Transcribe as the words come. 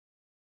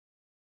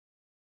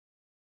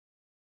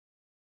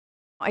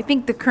I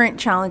think the current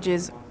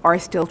challenges are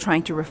still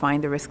trying to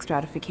refine the risk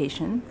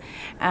stratification.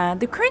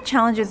 The current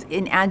challenges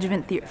in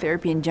adjuvant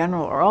therapy in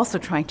general are also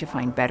trying to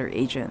find better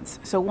agents.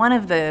 So one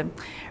of the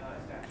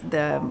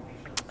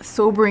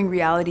sobering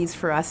realities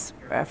for us,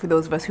 for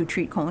those of us who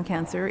treat colon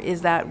cancer,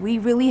 is that we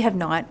really have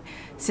not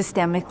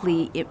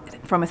systemically,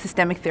 from a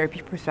systemic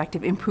therapy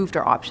perspective, improved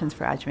our options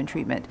for adjuvant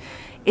treatment.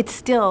 It's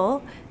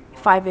still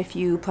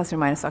 5-FU plus or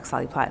minus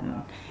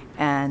oxaliplatin.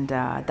 And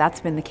that's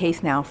been the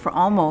case now for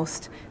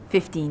almost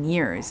 15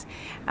 years.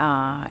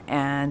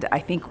 And I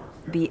think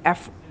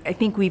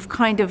we've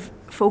kind of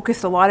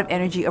focused a lot of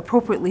energy,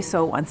 appropriately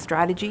so, on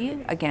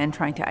strategy, again,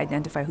 trying to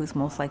identify who's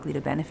most likely to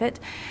benefit.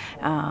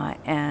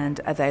 And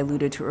as I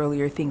alluded to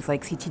earlier, things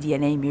like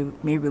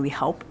ctDNA may really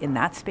help in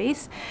that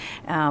space.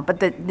 But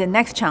the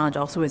next challenge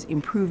also is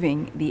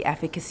improving the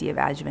efficacy of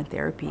adjuvant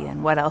therapy,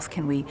 and what else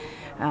can we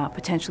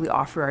potentially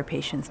offer our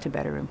patients to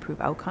better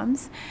improve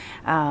outcomes.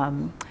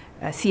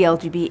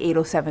 CLGB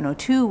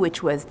 80702,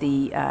 which was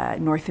the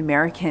North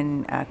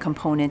American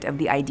component of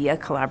the IDEA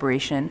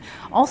collaboration,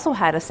 also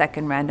had a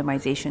second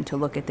randomization to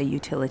look at the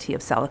utility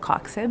of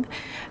celecoxib.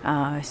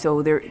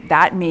 So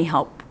that may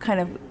help kind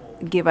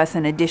of give us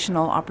an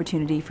additional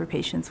opportunity for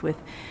patients with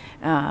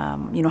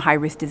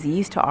high-risk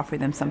disease to offer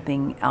them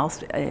something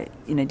else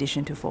in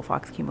addition to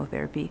FOLFOX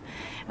chemotherapy.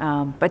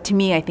 But to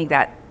me, I think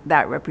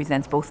that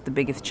represents both the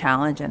biggest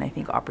challenge and I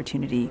think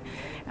opportunity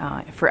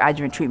for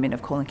adjuvant treatment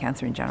of colon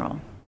cancer in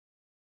general.